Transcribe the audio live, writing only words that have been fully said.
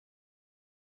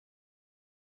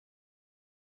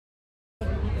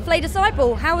Flayed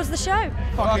Disciple. How was the show?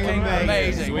 Fucking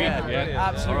amazing. Sweet, yeah.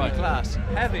 Absolutely class.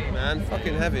 Heavy, man.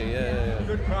 Fucking heavy. Yeah.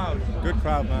 Good crowd. Good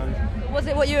crowd, man. Was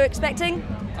it what you were expecting?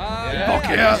 Fuck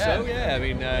yeah. So, yeah, I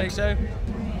mean, I think so.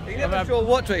 You're never sure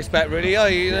what to expect, really, are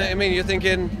you? You know what I mean? You're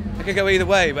thinking it could go either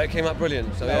way, but it came up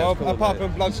brilliant. So, yeah, cool, apart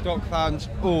from Bloodstock fans,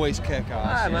 always kick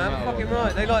ass. Ah, man, fucking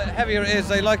right. They like heavier it is,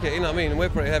 they like it. You know what I mean? And we're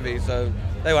pretty heavy, so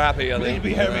they were happy. I think.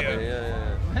 Be heavier.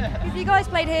 If you guys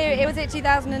played here, was it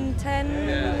 2010?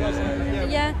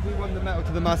 Yeah. We won the Metal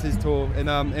to the Masses tour in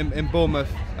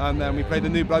Bournemouth, and then we played the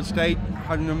New Blood State,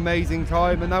 had an amazing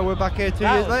time, and now we're back here 2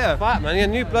 years later. Fat, man. Yeah,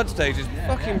 New Blood Stage is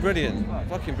fucking brilliant.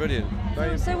 Fucking brilliant.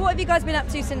 So what have you guys been up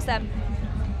to since then?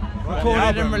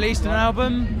 Recorded and released an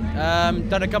album,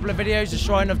 done a couple of videos, The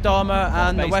Shrine of Dharma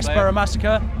and the Westboro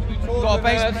Massacre. Got a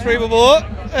bass player. 3 more.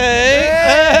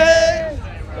 Hey!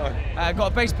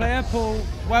 Got a bass player, Paul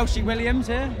Welshie Williams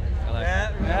here.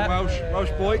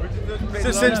 Welsh boy.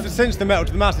 Since the Metal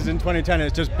to the Masses in 2010,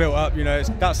 it's just built up. You know,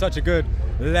 that's such a good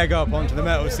leg up onto the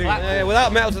metal scene.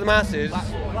 Without Metal to the Masses,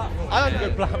 I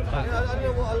don't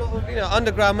know what a lot of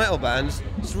underground metal bands.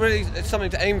 It's something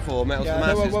to aim for. Metal to the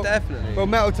Masses, definitely. Well,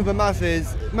 Metal to the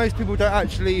Masses, most people don't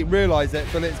actually realise it,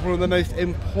 but it's one of the most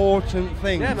important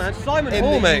things. Yeah, man. Simon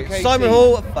Hall, mate. Simon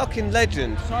Hall, a fucking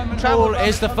legend. Simon Hall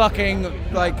is the fucking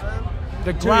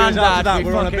the granddad.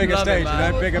 We're on a bigger stage,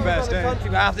 bigger, better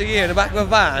stage. Half the year in the back of a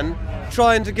van,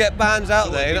 trying to get bands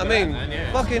out there. You know what I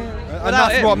mean? Fucking. And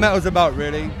that's what metal's about,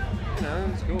 really.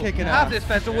 Cool. Kicking half ass. this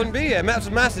festival wouldn't be here. Metal to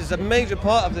the Masses is a major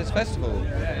part of this festival.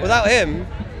 Without him,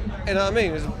 you know what I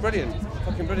mean? It's brilliant.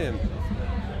 Fucking brilliant.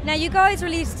 Now you guys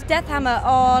released Death Hammer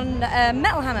on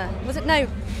Metal Hammer, was it? No,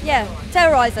 yeah,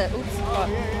 Terrorizer. Oops.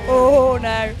 Oh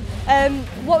no.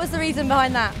 What was the reason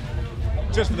behind that?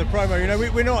 Just for the promo, you know,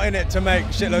 we're not in it to make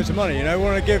shitloads of money, you know. We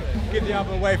want to give the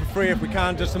album away for free if we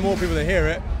can. Just the more people that hear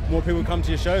it, more people come to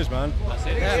your shows, man. That's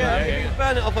it. Yeah.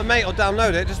 Burn it off a mate or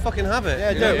download it, just fucking have it.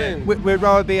 Yeah, you know what I mean? We'd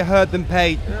rather be heard than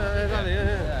paid. Yeah, exactly,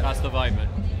 yeah. That's the vibe, man.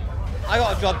 I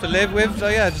got a job to live with, so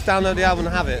yeah, just download the album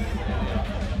and have it.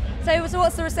 So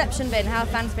what's the reception been? How have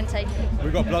fans been taking it?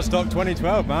 We've got Bloodstock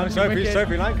 2012, man.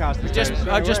 Sophie Lancaster.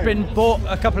 I've just been bought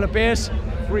a couple of beers.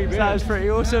 So that was pretty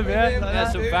awesome, yeah.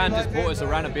 Some fans just bought us a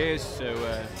round of beers, so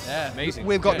yeah, amazing.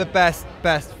 We've got the best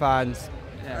fans.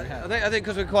 I think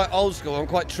because we're quite old school and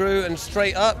quite true and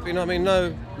straight up, you know what I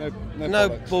mean? No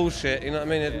bullshit, you know what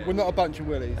I mean? We're not a bunch of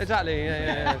willies. Exactly,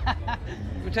 yeah.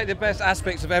 We take the best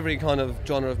aspects of every kind of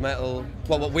genre of metal,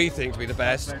 what we think to be the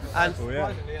best, and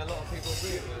surprisingly a lot of people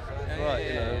agree with us. Right,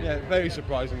 you know. Yeah, very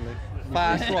surprisingly.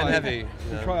 Fast and heavy.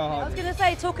 Try our I hardest. was going to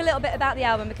say, talk a little bit about the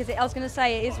album, because I was going to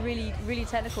say it is really, really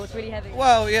technical, it's really heavy.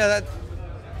 Well, yeah,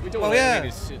 we don't want to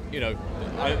is, you know,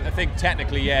 I think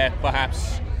technically, yeah,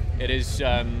 perhaps it is, you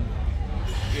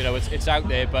know, it's out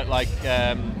there, but like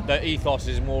the ethos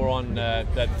is more on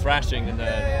the thrashing and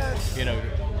the, you know,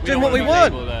 doing what we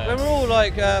want. We're all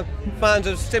like fans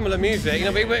of similar music.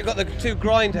 You know, we've got the two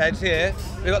grind heads here,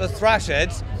 we've got the thrash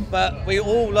heads, but we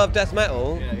all love death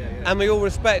metal, and we all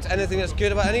respect anything that's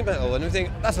good about any metal, and we think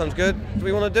that sounds good. Do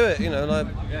we want to do it? You know, like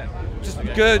just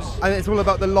good. And it's all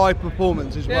about the live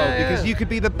performance as well, because you could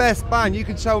be the best band, you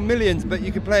could sell millions, but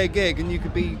you could play a gig and you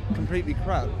could be completely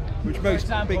crap, which most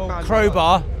big bands.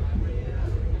 Crowbar.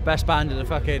 Best band in the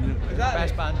fucking.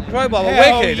 Best band. Crowbar were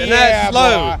wicked, and they're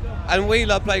slow. Boy. And we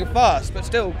love playing fast, but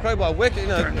still, Crowbar wicked. You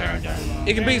know,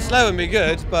 it can be slow and be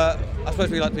good, but I suppose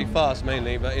we like to be fast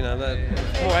mainly. But you know,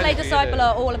 Flayed Disciple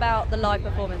are all about the live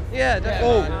performance. Yeah,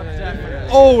 definitely.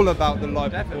 All about the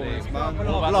live performance, man.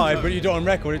 Live, but you do it on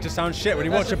record, it just sounds shit. When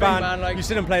you watch a band, you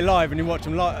see them play live and you watch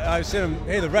them live. I see them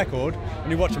hear the record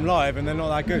and you watch them live, and they're not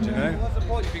that good, you know. What's the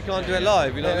point if you can't do it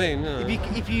live? You know what I mean?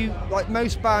 If you like,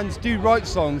 most bands do write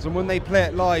songs, and when they play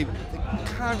it live,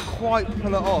 they can't quite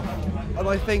pull it off. And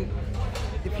I think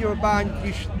if you're a band,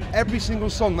 every single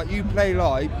song that you play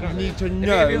live, you need to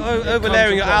know. If you're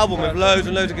overlaying your album with loads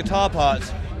and loads of guitar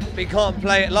parts, but you can't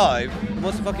play it live,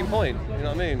 what's the fucking point? You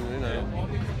know what I mean? You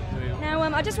know. Now,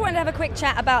 I just wanted to have a quick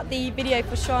chat about the video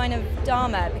for Shrine of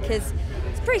Dharma, because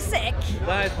it's pretty sick.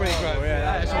 That is pretty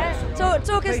great.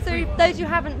 Talk us through those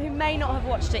who may not have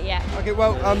watched it yet. Okay,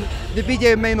 well, the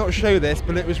video may not show this,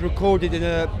 but it was recorded in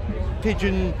a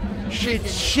pigeon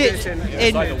shit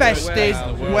infested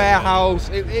warehouse.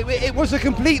 It was a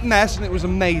complete mess, and it was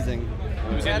amazing.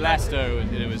 It was in Leicester,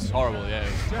 and it was horrible. Yeah.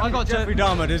 Jeffrey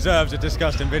Dahmer deserves a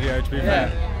disgusting video, to be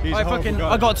fair.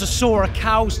 I got to saw a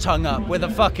cow's tongue up with a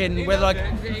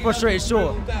frustrated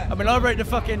saw. I mean, I wrote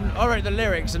the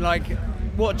lyrics, and like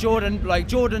what Jordan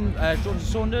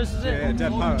Saunders, is it? Yeah,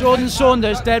 Dead Parrot. Jordan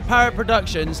Saunders, Dead Parrot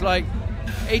Productions, like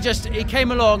he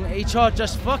came along, he charged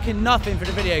us fucking nothing for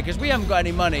the video because we haven't got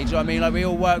any money, do you know what I mean? Like, we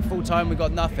all work full time, we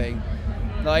got nothing.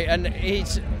 Like, and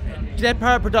Dead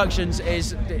Parrot Productions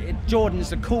Jordan's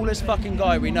the coolest fucking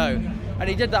guy we know. And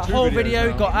he did that whole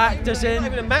video, got actors in.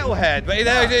 Not even a metalhead, but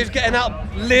he's getting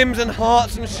out limbs and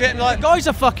hearts and shit. And like, the guy's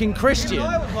a fucking Christian.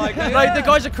 Like, the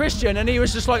guy's a Christian, and he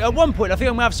was just like, at one point, I think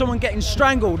I'm gonna have someone getting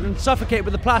strangled and suffocated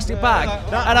with a plastic bag,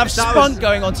 and have spunk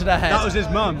going onto their head. That was his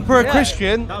mum. For a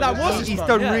Christian, that was his he's mum,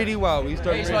 done yeah. really well. He's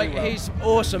done really well. He's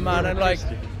awesome, man, and like.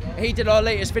 He did our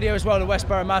latest video as well, the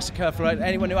Westboro Massacre, for like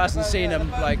anyone who hasn't seen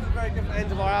him. Like, very different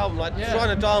ends of our album. Like, Shrine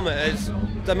of Dharma is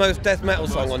the most death metal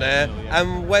song on there,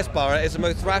 and Westboro is the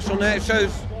most thrash on there. It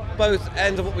shows both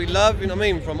ends of what we love, you know what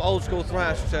I mean, from old school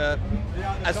thrash to.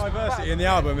 The diversity in the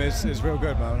album is real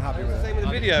good, man. I'm happy with it. Same with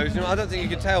the videos, you know. I don't think you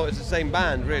can tell it's the same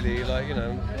band, really. Like, you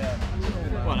know.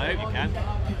 Well, I hope you can.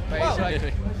 Well,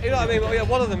 you know what I mean? Well, yeah,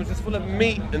 one of them was just full of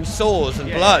meat and sores and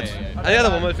blood, and the other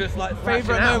one was just like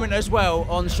favourite moment as well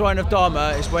on Shrine of Dharma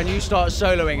is when you start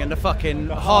soloing and the fucking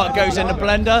heart goes in the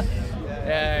blender.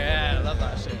 Yeah, I love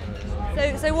that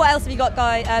shit. So what else have you got,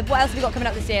 guys? What else have you got coming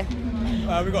up this year?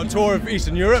 We've got a tour of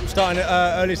Eastern Europe starting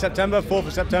early September, 4th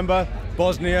of September.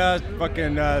 Bosnia,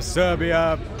 fucking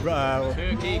Serbia,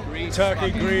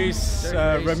 Turkey, Greece,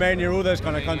 Romania, all those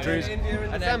kind of countries. India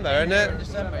in December, isn't it?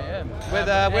 December,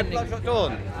 yeah. With Bloodstock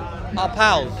Dawn, our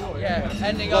pals. Yeah,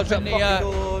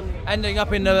 ending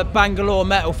up in the Bangalore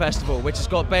Metal Festival, which has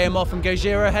got Behemoth and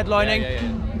Gojira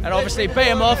headlining. And obviously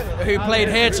Behemoth, who played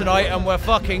here tonight and were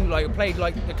fucking, like, played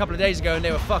like a couple of days ago and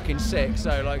they were fucking sick.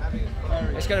 So like,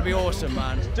 it's going to be awesome,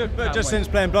 man. But just since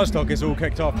playing Bloodstock, it's all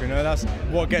kicked off, you know. That's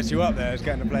what gets you up there, is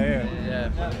getting to play here.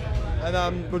 Yeah.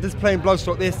 And we're just playing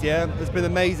Bloodstock this year. It's been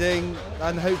amazing,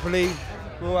 and hopefully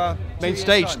we'll main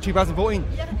stage 2014.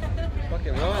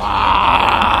 Fucking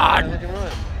right.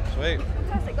 Sweet.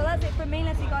 Fantastic. Well, that's it from me.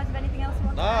 Unless you guys have anything else you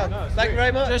want to add. Thank you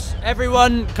very much. Just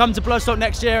everyone come to Bloodstock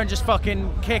next year and just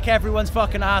fucking kick everyone's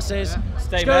fucking asses.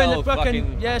 Stay Just go in metal, the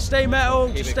fucking, fucking stay metal,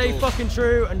 keep just it stay cool. fucking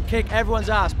true and kick everyone's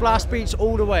ass. Blast beats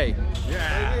all the way.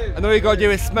 And all you gotta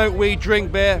do is smoke weed,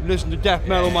 drink beer, listen to death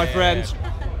metal, my friends.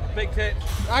 Big tits.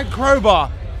 And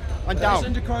Crowbar. I'm down.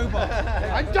 Listen to Crowbar.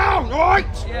 I'm down,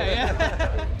 alright?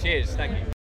 Cheers, thank you.